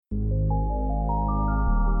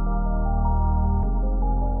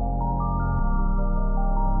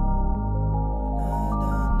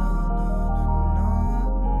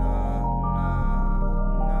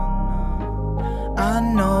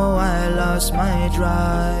lost my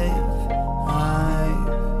drive.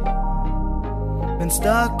 I've been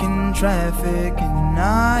stuck in traffic and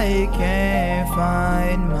I can't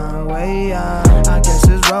find my way out. I guess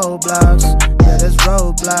it's roadblocks. Yeah, there's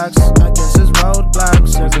roadblocks. I guess it's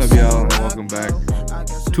roadblocks. What's up, y'all? Welcome back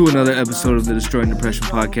to another episode of the Destroying Depression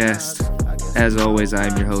podcast. As always, I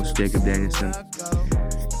am your host, Jacob Danielson.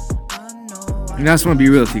 And I just want to be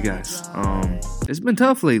real with you guys. It's been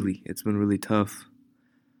tough lately. It's been really tough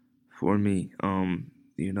for me.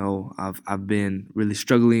 I've been really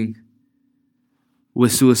struggling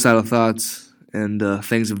with suicidal thoughts and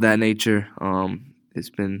things of that nature. It's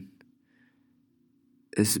been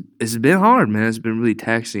hard, man. It's been really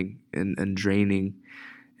taxing and draining.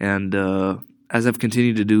 And as I've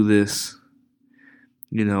continued to do this,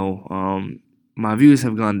 my views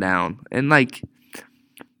have gone down. And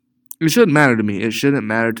it shouldn't matter to me. It shouldn't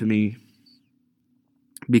matter to me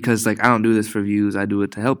because I don't do this for views. I do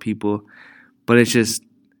it to help people. But it's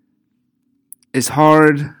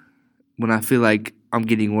hard when I feel like I'm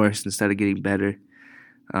getting worse instead of getting better.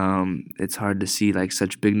 It's hard to see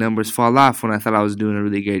such big numbers fall off when I thought I was doing a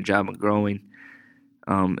really great job of growing.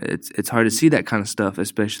 It's hard to see that kind of stuff,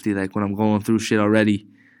 especially when I'm going through shit already.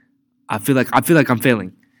 I feel like I'm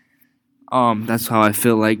failing. That's how I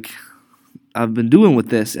feel like I've been doing with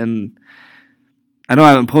this, and I know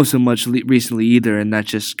I haven't posted much recently either, and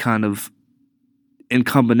that's just kind of in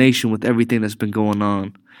combination with everything that's been going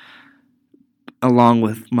on, along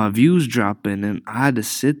with my views dropping, and I had to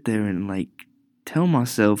sit there and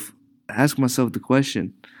ask myself the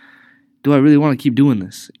question, do I really want to keep doing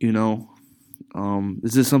this?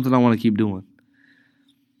 Is this something I want to keep doing?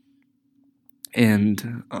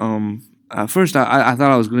 And at first I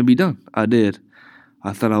thought I was going to be done. I did.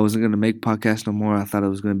 I thought I wasn't going to make podcasts no more. I thought it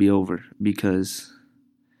was going to be over because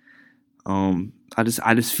I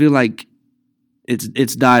just feel like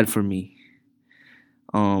it's died for me.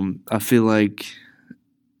 I feel like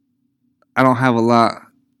I don't have a lot.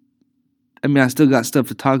 I mean, I still got stuff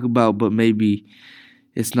to talk about, but maybe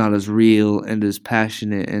it's not as real and as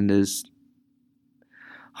passionate and as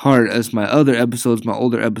hard as my older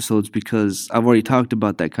episodes, because I've already talked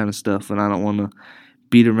about that kind of stuff and I don't want to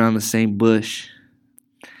beat around the same bush,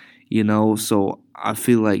 so I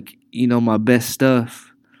feel like, my best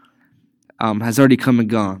stuff has already come and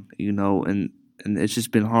gone, and it's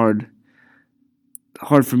just been hard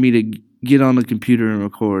for me to get on the computer and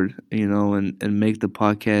record, and make the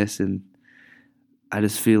podcast. And I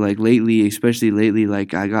just feel like especially lately, I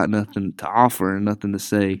got nothing to offer and nothing to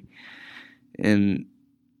say. And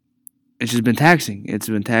it's just been taxing. It's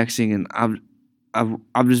been taxing, and I've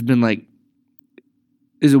just been like,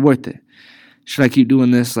 is it worth it? Should I keep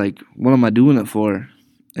doing this? What am I doing it for?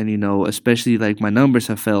 And, especially, my numbers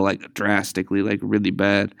have fell, drastically, really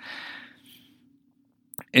bad.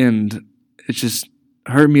 And it's just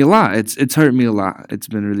hurt me a lot. It's hurt me a lot. It's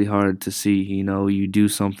been really hard to see, you do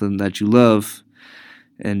something that you love,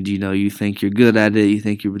 and, you think you're good at it, you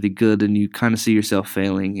think you're really good, and you kind of see yourself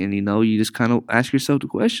failing, and, you just kind of ask yourself the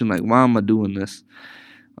question, why am I doing this?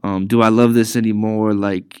 Do I love this anymore?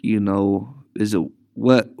 Is it,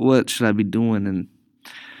 what should I be doing?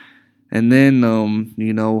 And then,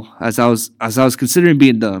 as I was considering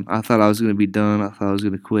being done, I thought I was going to be done, I thought I was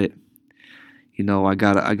going to quit. I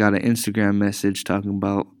got an Instagram message talking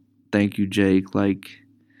about, thank you, Jake,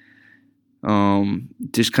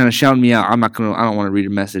 just kind of shouting me out. I don't want to read a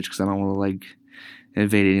message because I don't want to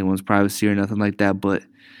invade anyone's privacy or nothing like that. But,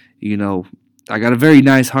 I got a very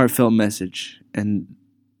nice, heartfelt message, and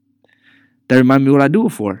that reminded me what I do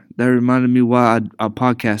it for. That reminded me why I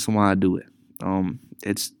podcast and why I do it.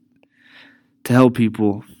 It's to help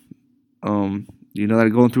people, that are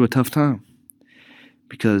going through a tough time,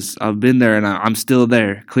 because I've been there and I'm still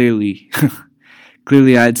there. Clearly.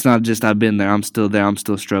 Clearly, it's not just I've been there. I'm still there. I'm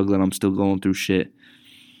still struggling. I'm still going through shit.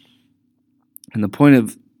 And the point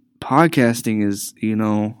of podcasting is,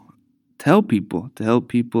 to help people. To help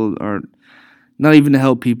people, or not even to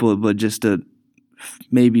help people, but just to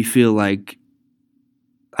maybe feel like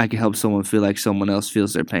I can help someone feel like someone else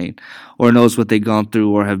feels their pain or knows what they've gone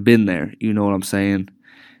through or have been there. You know what I'm saying?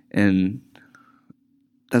 And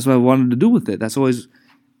that's what I wanted to do with it. That's always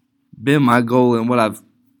been my goal and what I've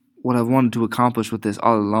wanted to accomplish with this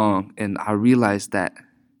all along. And I realized that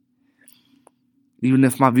even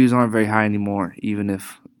if my views aren't very high anymore, even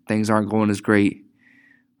if things aren't going as great,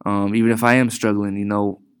 even if I am struggling,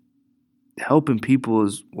 helping people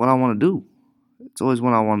is what I want to do. It's always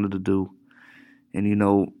what I wanted to do. And,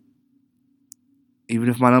 even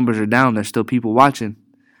if my numbers are down, there's still people watching.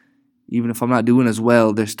 Even if I'm not doing as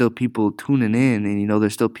well, there's still people tuning in, and,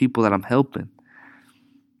 there's still people that I'm helping.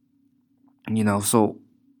 So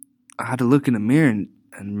I had to look in the mirror and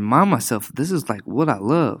remind myself this is like what I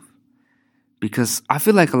love. Because I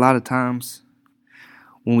feel like a lot of times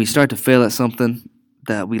when we start to fail at something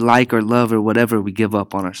that we like or love or whatever, we give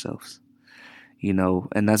up on ourselves.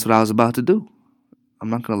 And that's what I was about to do. I'm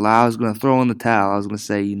not going to lie. I was going to throw in the towel. I was going to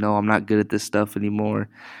say, I'm not good at this stuff anymore.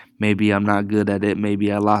 Maybe I'm not good at it.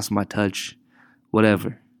 Maybe I lost my touch,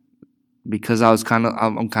 whatever. Because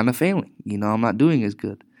I'm kind of failing. I'm not doing as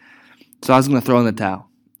good. So I was going to throw in the towel.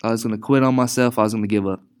 I was going to quit on myself. I was going to give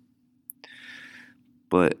up.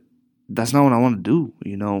 But that's not what I want to do,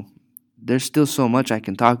 There's still so much I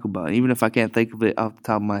can talk about. Even if I can't think of it off the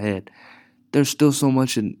top of my head, there's still so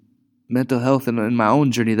much in mental health and in my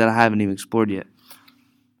own journey that I haven't even explored yet.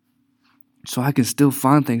 So I can still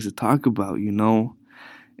find things to talk about,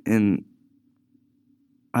 And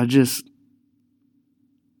I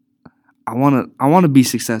want to be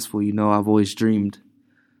successful, I've always dreamed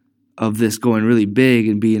of this going really big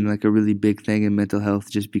and being like a really big thing in mental health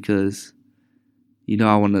just because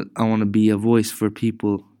I want to be a voice for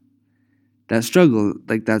people that struggle.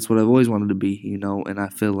 Like that's what I've always wanted to be, and I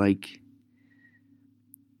feel like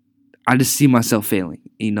I just see myself failing,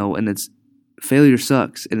 and failure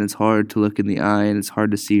sucks, and it's hard to look in the eye, and it's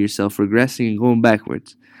hard to see yourself regressing and going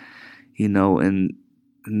backwards, and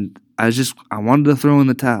I wanted to throw in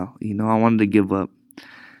the towel, I wanted to give up.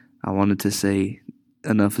 I wanted to say,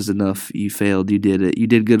 enough is enough, you failed, you did it, you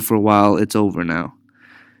did good for a while, it's over now.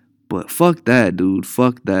 But fuck that, dude,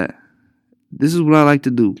 fuck that. This is what I like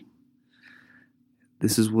to do.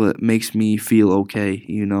 This is what makes me feel okay,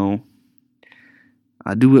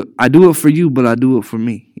 I do it for you, but I do it for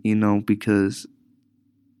me, because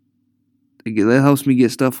that helps me get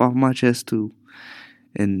stuff off my chest too.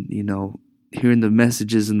 And, hearing the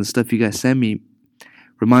messages and the stuff you guys send me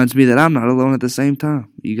reminds me that I'm not alone at the same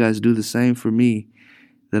time. You guys do the same for me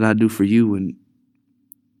that I do for you. And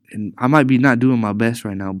I might be not doing my best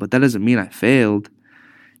right now, but that doesn't mean I failed.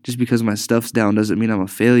 Just because my stuff's down doesn't mean I'm a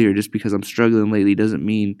failure. Just because I'm struggling lately doesn't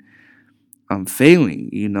mean I'm failing,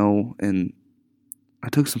 And I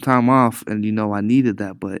took some time off and, I needed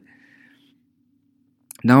that. But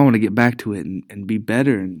now I want to get back to it and be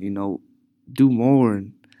better and, do more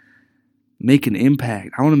and make an impact.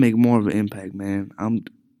 I want to make more of an impact, man.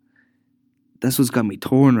 That's what's got me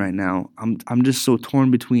torn right now. I'm just so torn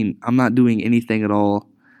between I'm not doing anything at all.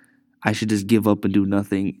 I should just give up and do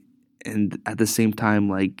nothing. And at the same time,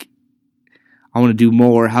 like, I want to do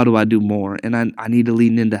more. How do I do more? And I need to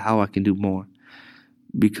lean into how I can do more.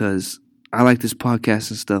 Because I like this podcast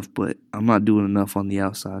and stuff, but I'm not doing enough on the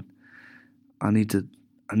outside. I need to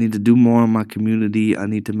do more in my community. I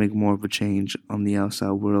need to make more of a change on the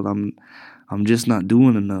outside world. I'm just not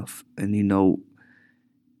doing enough. And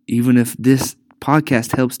even if this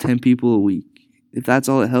podcast helps 10 people a week, if that's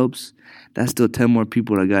all it helps, that's still 10 more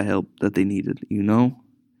people that got help that they needed,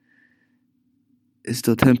 It's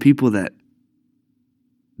still 10 people that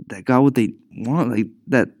got what they want, like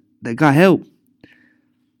that got help.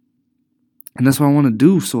 And that's what I want to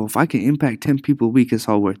do. So if I can impact 10 people a week, it's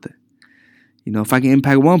all worth it. If I can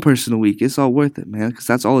impact one person a week, it's all worth it, man, because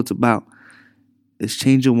that's all it's about. It's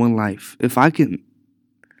changing one life. If I can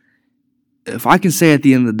say at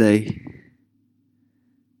the end of the day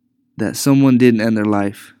that someone didn't end their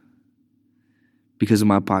life because of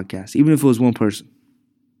my podcast, even if it was one person,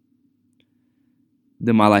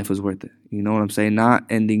 then my life was worth it. You know what I'm saying? Not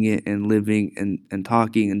ending it and living and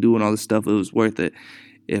talking and doing all this stuff, it was worth it.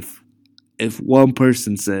 If one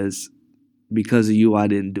person says, because of you, I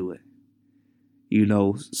didn't do it.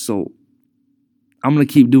 So I'm going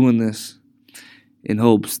to keep doing this in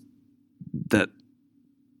hopes that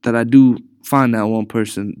I do find that one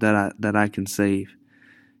person that I can save,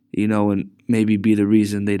 and maybe be the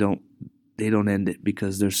reason they don't end it,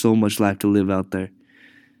 because there's so much life to live out there.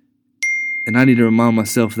 And I need to remind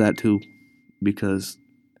myself that too, because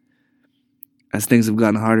as things have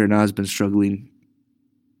gotten harder and I've been struggling,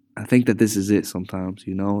 I think that this is it sometimes,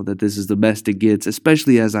 that this is the best it gets,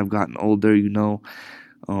 especially as I've gotten older,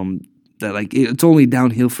 that like it's only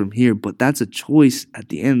downhill from here, but that's a choice at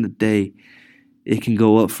the end of the day. It can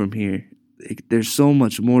go up from here. There's so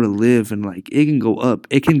much more to live, and like it can go up,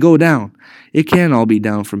 it can go down. It can all be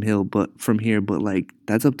down from here, but like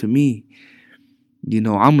that's up to me.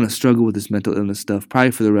 I'm going to struggle with this mental illness stuff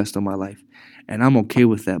probably for the rest of my life, and I'm okay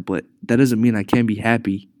with that, but that doesn't mean I can't be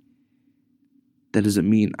happy. That doesn't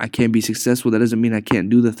mean I can't be successful. That doesn't mean I can't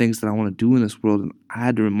do the things that I want to do in this world, and I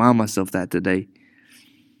had to remind myself that today.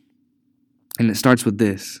 And it starts with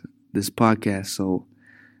this podcast. So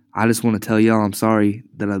I just want to tell y'all I'm sorry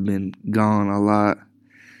that I've been gone a lot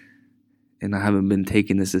and I haven't been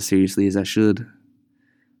taking this as seriously as I should.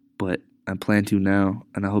 But I plan to now,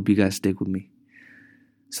 and I hope you guys stick with me.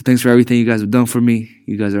 So thanks for everything you guys have done for me.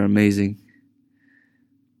 You guys are amazing.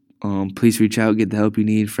 Please reach out, get the help you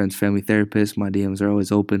need. Friends, family, therapists. My DMs are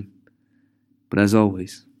always open. But as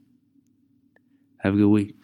always, have a good week.